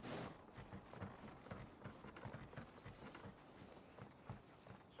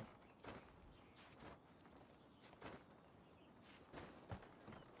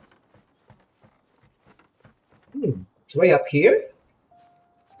 It's way up here?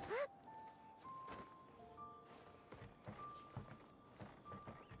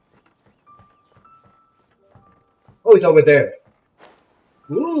 Oh, it's over there.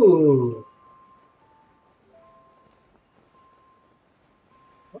 Ooh.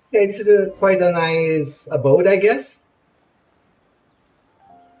 Okay, this is quite a nice abode, I guess.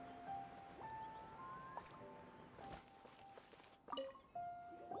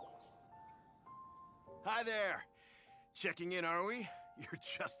 Hi there. Checking in, are we? You're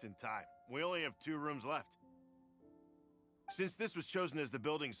just in time. We only have 2 rooms left. Since this was chosen as the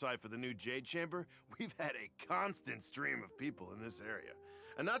building site for the new Jade Chamber, we've had a constant stream of people in this area.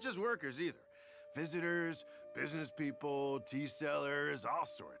 And not just workers either. Visitors, business people, tea sellers, all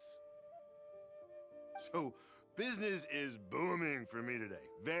sorts. So, business is booming for me today.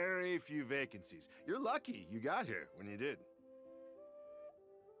 Very few vacancies. You're lucky you got here when you did.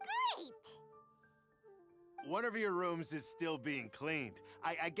 Great! One of your rooms is still being cleaned.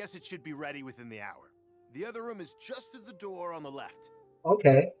 I guess it should be ready within the hour. The other room is just at the door on the left.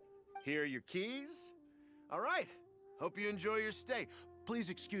 Okay. Here are your keys. All right. Hope you enjoy your stay. Please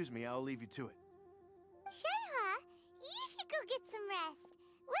excuse me, I'll leave you to it. Shenhe, you should go get some rest.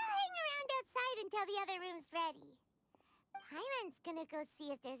 We'll hang around outside until the other room's ready. Paimon's gonna go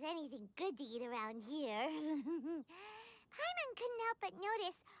see if there's anything good to eat around here. Paimon couldn't help but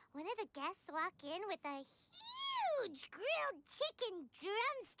notice one of the guests walk in with a huge grilled chicken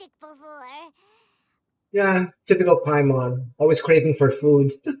drumstick before. Yeah, typical Paimon. Always craving for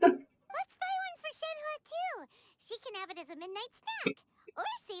food. Let's buy one for Shenhe too. She can have it as a midnight snack. Or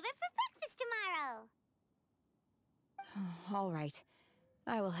save it for breakfast tomorrow. All right.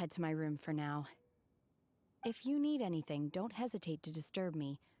 I will head to my room for now. If you need anything, don't hesitate to disturb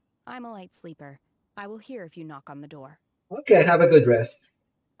me. I'm a light sleeper. I will hear if you knock on the door. Okay, have a good rest.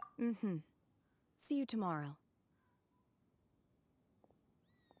 Mm-hmm. See you tomorrow.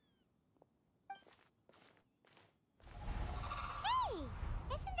 Hey,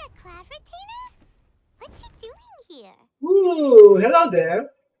 isn't that Cloud Retainer? What's she doing here? Ooh, hello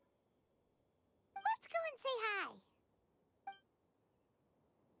there. Let's go and say hi.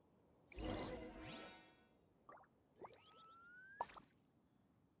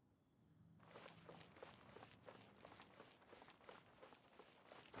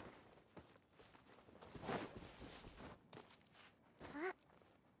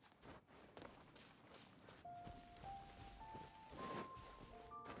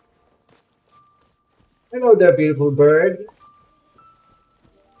 Hello there, beautiful bird.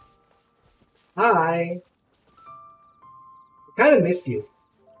 Hi. I kind of miss you.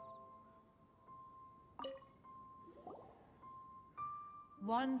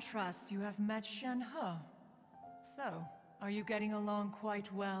 One trusts you have met Shenhe. So, are you getting along quite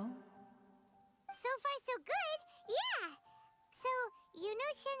well? So far, so good. Yeah. So, you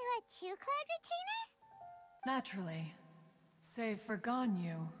know Shenhe too, Cloud Retainer? Naturally. Save for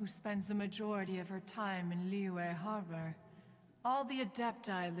Ganyu, who spends the majority of her time in Liyue Harbor. All the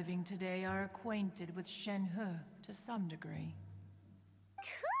Adepti living today are acquainted with Shenhe to some degree.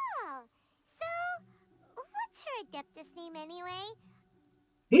 Cool. So, what's her Adeptus name anyway?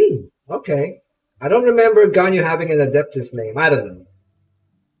 Okay. I don't remember Ganyu having an Adeptus name. I don't know.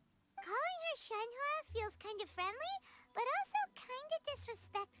 Calling her Shenhe feels kind of friendly, but also kind of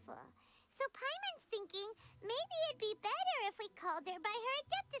disrespectful. So Paimon's thinking maybe it'd be better if we called her by her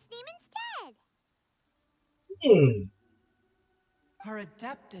Adeptus name instead. Her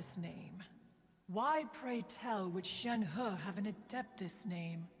Adeptus name? Why, pray tell, would Shenhe have an Adeptus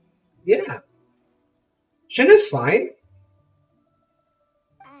name? Yeah. Shenhe's fine.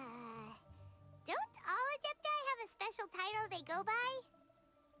 Don't all Adepti have a special title they go by?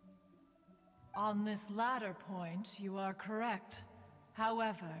 On this latter point, you are correct.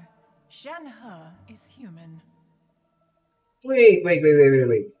 However, Shenhe is human. Wait.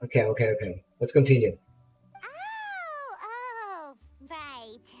 Okay. Let's continue. Oh,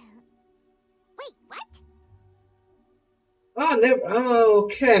 right. Wait, what? Oh, never. Oh,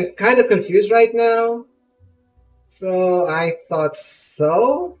 okay. I'm kind of confused right now. So, I thought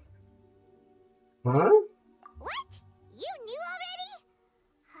so? Huh? What? You knew already?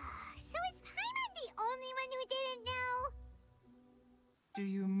 So is Paimon the only one who didn't know? Do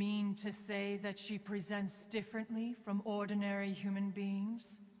you mean to say that she presents differently from ordinary human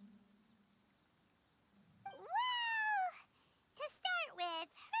beings? Well, to start with,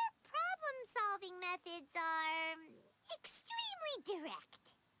 her problem-solving methods are extremely direct.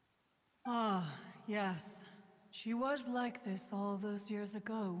 Ah, yes. She was like this all those years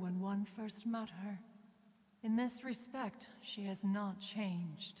ago when one first met her. In this respect, she has not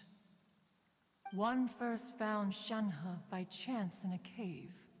changed. One first found Shenhe by chance in a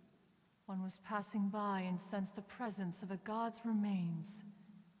cave. One was passing by and sensed the presence of a god's remains.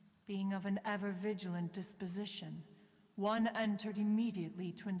 Being of an ever-vigilant disposition, one entered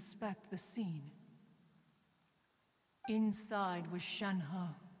immediately to inspect the scene. Inside was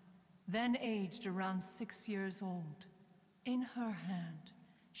Shenhe, then aged around 6 years old. In her hand,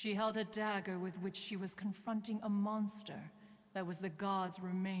 she held a dagger with which she was confronting a monster that was the god's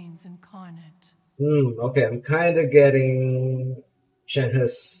remains incarnate. Okay, I'm kind of getting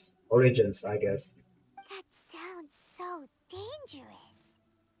Shenhe's origins, I guess. That sounds so dangerous.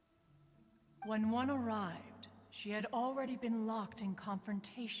 When one arrived, she had already been locked in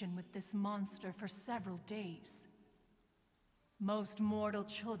confrontation with this monster for several days. Most mortal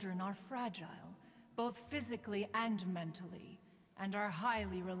children are fragile, both physically and mentally, and are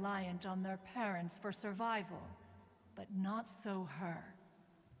highly reliant on their parents for survival. But not so her.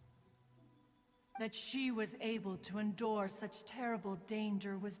 That she was able to endure such terrible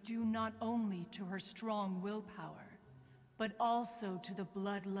danger was due not only to her strong willpower, but also to the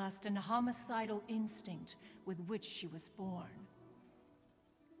bloodlust and homicidal instinct with which she was born.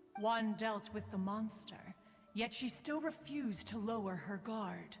 One dealt with the monster, yet she still refused to lower her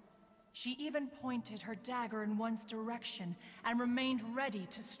guard. She even pointed her dagger in one's direction and remained ready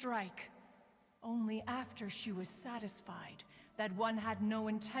to strike. Only after she was satisfied that one had no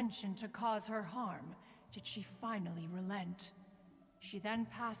intention to cause her harm did she finally relent. She then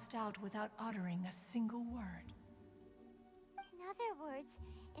passed out without uttering a single word. In other words,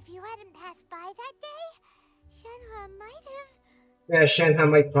 if you hadn't passed by that day, Shenhe might have... Yeah, Shenhe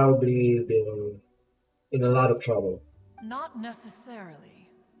might probably been in a lot of trouble. Not necessarily.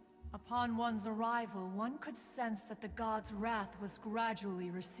 Upon one's arrival, one could sense that the god's wrath was gradually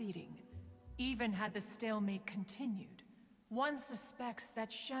receding. Even had the stalemate continued, one suspects that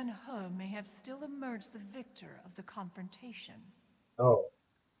Shenhe may have still emerged the victor of the confrontation. Oh.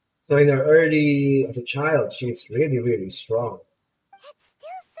 So in her early, as a child, she's really, really strong. That's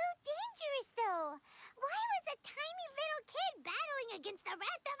still so dangerous, though. Why was a tiny little kid battling against the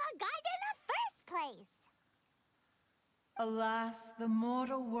wrath of a god in the first place? Alas, the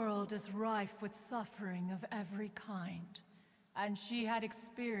mortal world is rife with suffering of every kind. And she had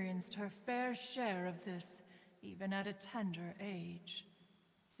experienced her fair share of this, even at a tender age.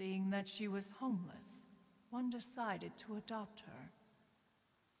 Seeing that she was homeless, one decided to adopt her.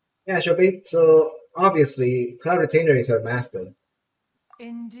 Yeah, so obviously, Cloud Retainer is her master.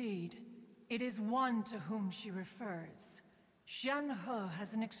 Indeed, it is one to whom she refers. Shenhe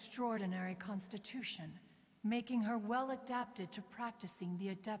has an extraordinary constitution, making her well adapted to practicing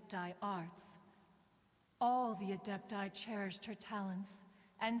the Adepti arts. All the Adepti cherished her talents,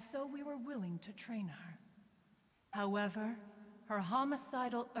 and so we were willing to train her. However, her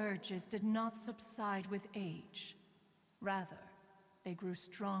homicidal urges did not subside with age. Rather, they grew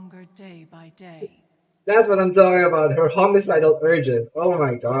stronger day by day. That's what I'm talking about, her homicidal urges. Oh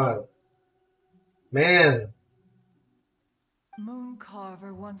my god. Man.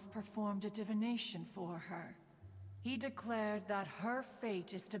 Mooncarver once performed a divination for her. He declared that her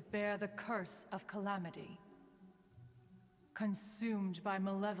fate is to bear the curse of calamity. Consumed by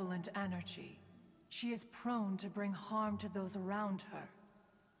malevolent energy, she is prone to bring harm to those around her.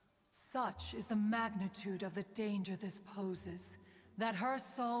 Such is the magnitude of the danger this poses, that her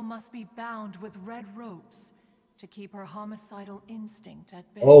soul must be bound with red ropes to keep her homicidal instinct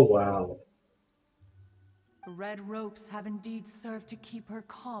at bay. Oh wow. The red ropes have indeed served to keep her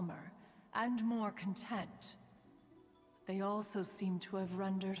calmer and more content. They also seem to have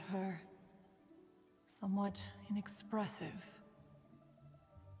rendered her somewhat inexpressive.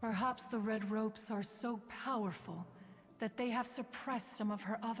 Perhaps the red ropes are so powerful that they have suppressed some of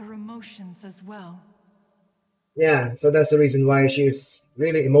her other emotions as well. Yeah, so that's the reason why she's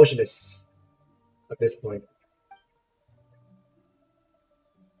really emotionless at this point.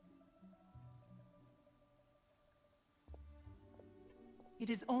 It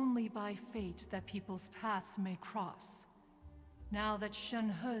is only by fate that people's paths may cross. Now that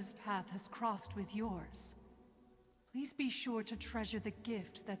Shenhe's path has crossed with yours, please be sure to treasure the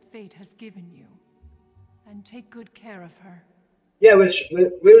gift that fate has given you, and take good care of her. Yeah,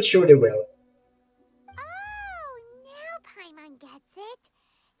 we'll surely will. Oh, now Paimon gets it.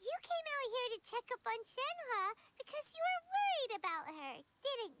 You came out here to check up on Shenhe because you were worried about her,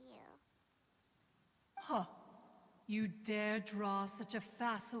 didn't you? Huh. You dare draw such a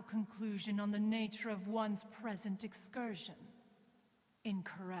facile conclusion on the nature of one's present excursion?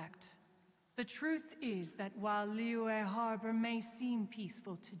 Incorrect. The truth is that while Liyue Harbor may seem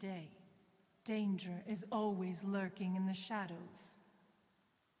peaceful today, danger is always lurking in the shadows.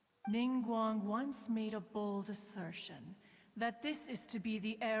 Ningguang once made a bold assertion that this is to be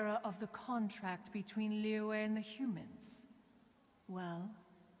the era of the contract between Liyue and the humans. Well,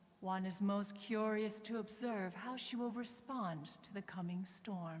 one is most curious to observe how she will respond to the coming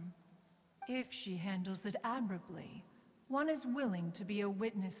storm. If she handles it admirably, one is willing to be a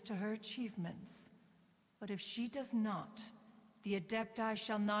witness to her achievements. But if she does not, the Adepti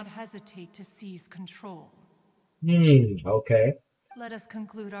shall not hesitate to seize control. Okay. Let us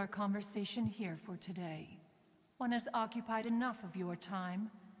conclude our conversation here for today. One has occupied enough of your time,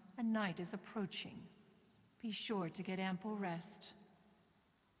 and night is approaching. Be sure to get ample rest.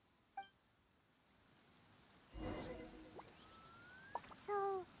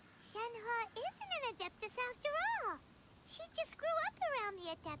 So, Shenhua isn't an Adeptus after all. She just grew up around the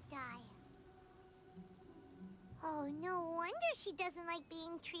Adepti. Oh, no wonder she doesn't like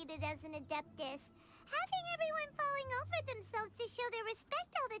being treated as an Adeptus. Having everyone falling over themselves to show their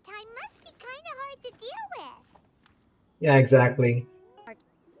respect all the time must be kind of hard to deal with. Yeah, exactly. Hey,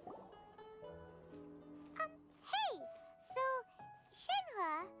 so,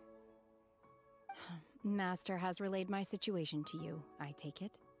 Shenhua... Master has relayed my situation to you, I take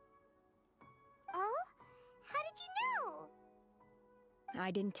it. Oh? How did you know?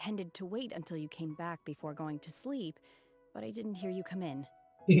 I'd intended to wait until you came back before going to sleep, but I didn't hear you come in.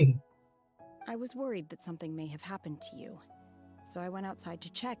 I was worried that something may have happened to you, so I went outside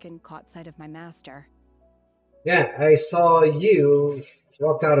to check and caught sight of my master. Yeah, I saw you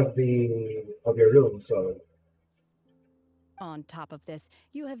walked out of your room, so On top of this,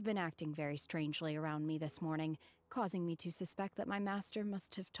 you have been acting very strangely around me this morning, causing me to suspect that my master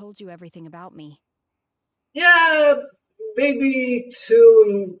must have told you everything about me. yeah, maybe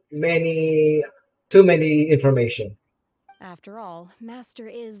too many information. After all, Master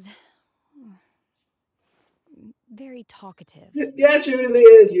is very talkative. Yeah, she really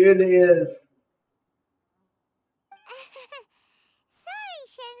is. She really is. Sorry,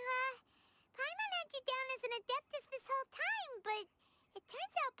 Shenhua. Paimon had you down as an Adeptus this whole time, but it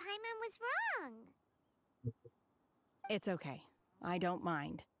turns out Paimon was wrong. It's okay. I don't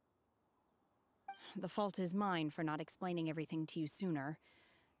mind. The fault is mine for not explaining everything to you sooner,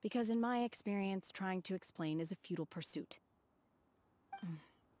 because in my experience, trying to explain is a futile pursuit.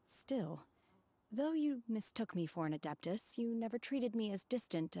 Still, though you mistook me for an Adeptus, you never treated me as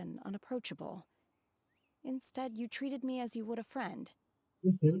distant and unapproachable. Instead, you treated me as you would a friend.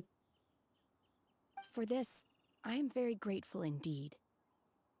 Mm-hmm. For this, I am very grateful indeed.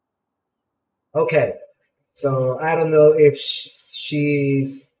 Okay, so I don't know if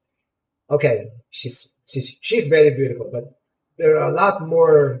she's okay. She's very beautiful, but there are a lot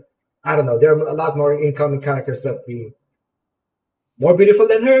more. I don't know. There are a lot more incoming characters that be more beautiful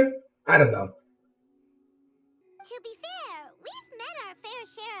than her. I don't know. To be fair, we've met our fair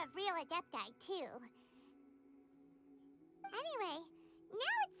share of real Adepti, too. Anyway,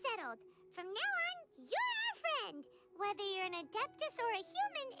 now it's settled. From now on, you're our friend. Whether you're an Adeptus or a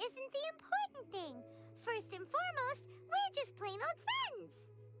human isn't the important thing. First and foremost, we're just plain old friends.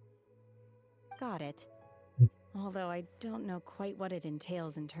 Got it. Although I don't know quite what it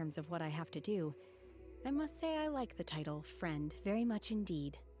entails in terms of what I have to do, I must say I like the title friend very much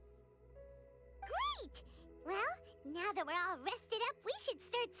indeed. Great! Well, now that we're all rested up, we should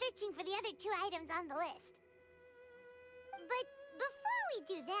start searching for the other 2 items on the list. But before we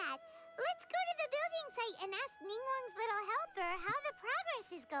do that, let's go to the building site and ask Ningguang's little helper how the progress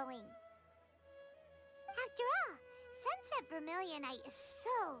is going. After all, Sunset Vermilionite is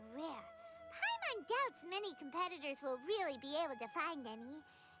so rare. Paimon doubts many competitors will really be able to find any.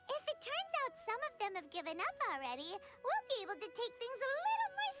 If it turns out some of them have given up already, we'll be able to take things a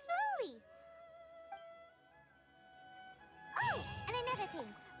little more slowly. Oh, and another thing.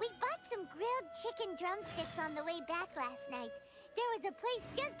 We bought some grilled chicken drumsticks on the way back last night. There was a place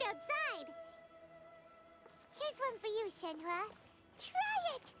just outside. Here's one for you, Shenhua. Try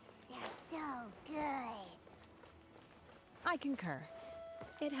it! They're so good. I concur.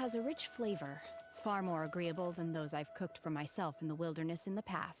 It has a rich flavor, far more agreeable than those I've cooked for myself in the wilderness in the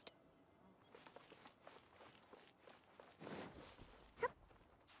past.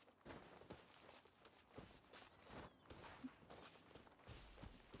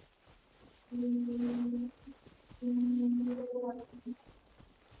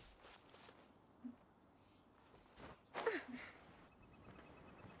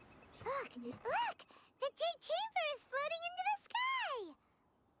 Look! The Jade Chamber is floating into the sky!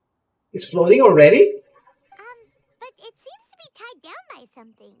 It's floating already? But it seems to be tied down by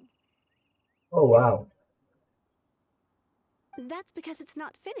something. Oh wow. That's because it's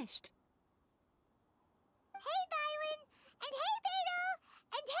not finished. Hey, Bywin! And hey, Beto!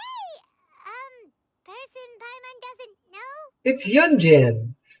 And hey, person Paimon doesn't know? It's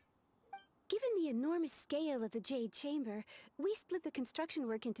Yunjin. Given the enormous scale of the Jade Chamber, we split the construction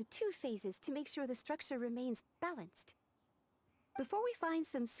work into 2 phases to make sure the structure remains balanced. Before we find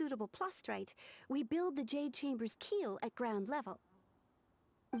some suitable plastrite, we build the Jade Chamber's keel at ground level.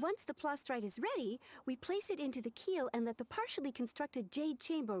 Once the plastrite is ready, we place it into the keel and let the partially constructed Jade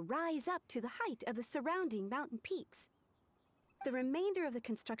Chamber rise up to the height of the surrounding mountain peaks. The remainder of the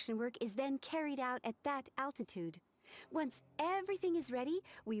construction work is then carried out at that altitude. Once everything is ready,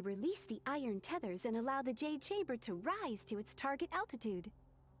 we release the iron tethers and allow the Jade Chamber to rise to its target altitude.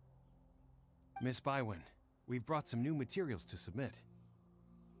 Miss Bywin, we've brought some new materials to submit.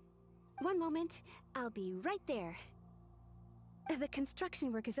 One moment, I'll be right there. The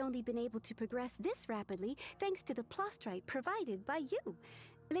construction work has only been able to progress this rapidly thanks to the plostrite provided by you.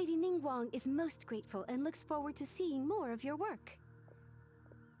 Lady Ningguang is most grateful and looks forward to seeing more of your work.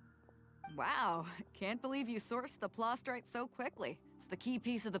 Wow, can't believe you sourced the plostrite so quickly. It's the key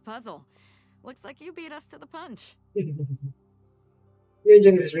piece of the puzzle. Looks like you beat us to the punch.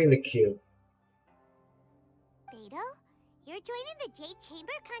 Yunjin is really cute. Beidou, you're joining the Jade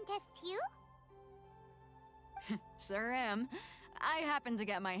Chamber contest too? Sure am. I happened to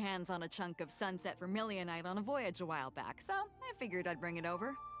get my hands on a chunk of sunset vermilionite on a voyage a while back, so I figured I'd bring it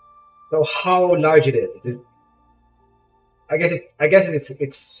over. So how large it is? I guess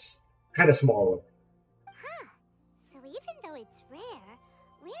it's kind of small. Huh. So even though it's rare,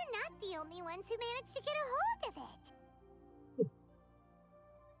 we're not the only ones who managed to get a hold of it.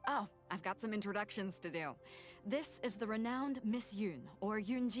 Oh, I've got some introductions to do. This is the renowned Miss Yun, or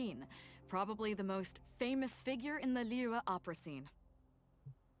Yunjin, probably the most famous figure in the Liyue opera scene.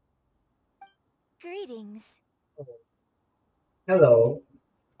 Greetings. Hello.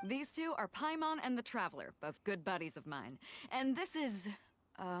 These two are Paimon and the Traveler, both good buddies of mine. And this is...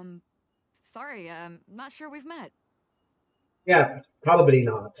 sorry, not sure we've met. Yeah, probably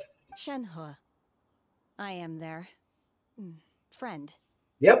not. Shenhe. I am their friend.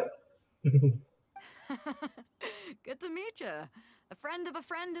 Yep. Good to meet you. A friend of a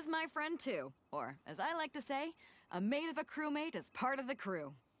friend is my friend too. Or, as I like to say, a mate of a crewmate is part of the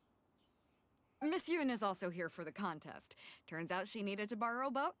crew. Miss Yun is also here for the contest. Turns out she needed to borrow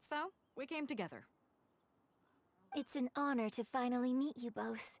a boat, so we came together. It's an honor to finally meet you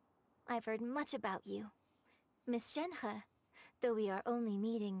both. I've heard much about you. Miss Shenhe, though we are only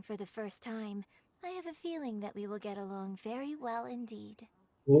meeting for the first time, I have a feeling that we will get along very well indeed.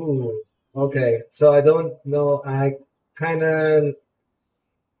 Ooh. Okay. So I don't know. I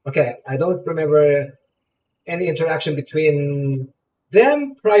don't remember any interaction between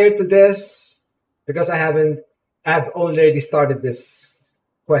them prior to this because I've already started this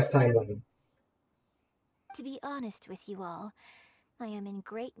quest timeline. To be honest with you all, I am in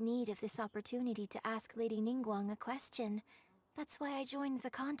great need of this opportunity to ask Lady Ningguang a question. That's why I joined the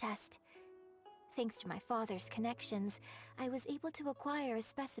contest. Thanks to my father's connections, I was able to acquire a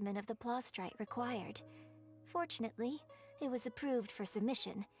specimen of the plostrite required. Fortunately, it was approved for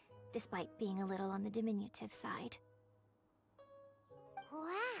submission, despite being a little on the diminutive side.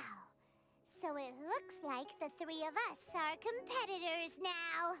 Wow! So it looks like the three of us are competitors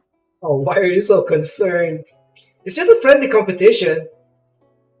now! Oh, why are you so concerned? It's just a friendly competition.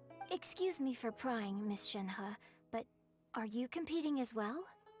 Excuse me for prying, Miss Shenhe, but are you competing as well?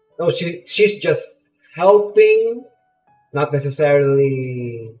 No, she's just helping, not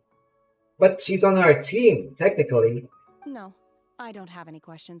necessarily, but she's on our team, technically. No, I don't have any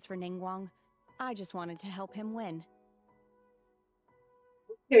questions for Ningguang. I just wanted to help him win.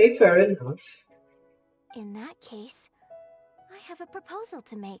 Okay, fair enough. In that case, I have a proposal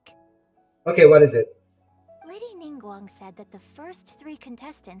to make. Okay, what is it? Lady Ningguang said that the first 3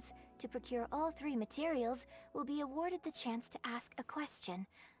 contestants to procure all 3 materials will be awarded the chance to ask a question.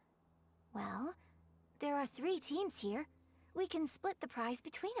 Well, there are 3 teams here. We can split the prize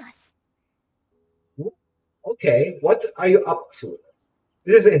between us. Okay, what are you up to?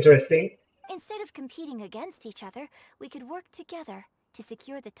 This is interesting. Instead of competing against each other, we could work together to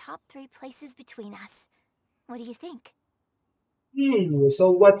secure the top 3 places between us. What do you think?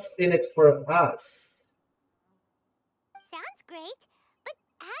 So what's in it for us? Sounds great, but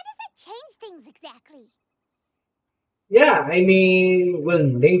how does it change things exactly? Yeah, I mean, will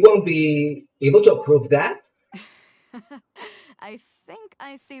Ningguang be able to approve that? I think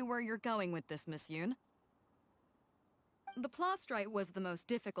I see where you're going with this, Miss Yun. The plostrite was the most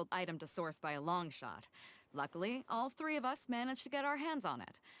difficult item to source by a long shot. Luckily, all 3 of us managed to get our hands on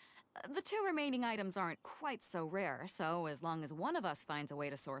it. The 2 remaining items aren't quite so rare, so as long as one of us finds a way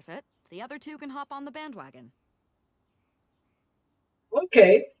to source it, the other 2 can hop on the bandwagon.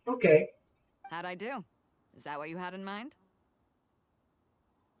 Okay. How'd I do? Is that what you had in mind?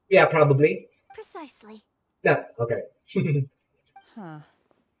 Yeah, probably. Precisely. Yeah, okay. Huh.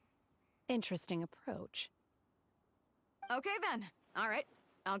 Interesting approach. Okay then. All right,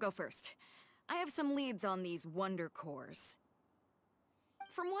 I'll go first. I have some leads on these wonder cores.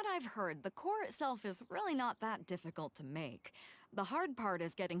 From what I've heard, the core itself is really not that difficult to make. The hard part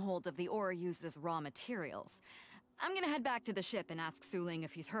is getting hold of the ore used as raw materials. I'm gonna head back to the ship and ask Suling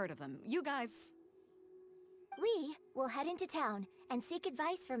if he's heard of him. You guys... We will head into town and seek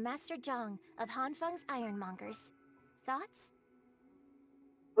advice from Master Zhang of Hanfeng's Ironmongers. Thoughts?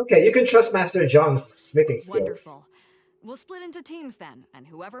 Okay, you can trust Master Zhang's smithing skills. Wonderful. We'll split into teams then, and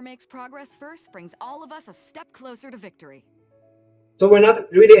whoever makes progress first brings all of us a step closer to victory. So we're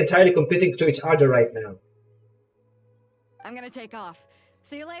not really entirely competing to each other right now. I'm gonna take off.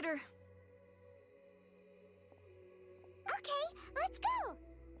 See you later. Okay, let's go!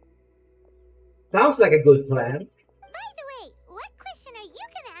 Sounds like a good plan. By the way, what question are you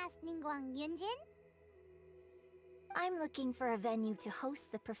gonna ask Ningguang Yunjin? I'm looking for a venue to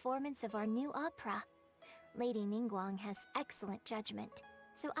host the performance of our new opera. Lady Ningguang has excellent judgment,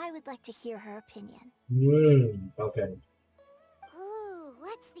 so I would like to hear her opinion. Okay. Ooh,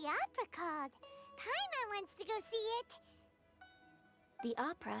 what's the opera called? Paimon wants to go see it. The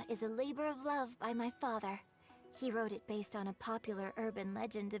opera is a labor of love by my father. He wrote it based on a popular urban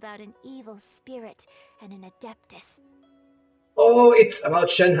legend about an evil spirit and an adeptus. Oh, it's about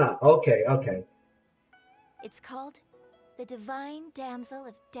Shenhe. Okay, okay. It's called The Divine Damsel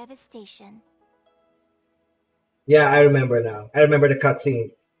of Devastation. Yeah, I remember now. I remember the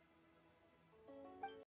cutscene.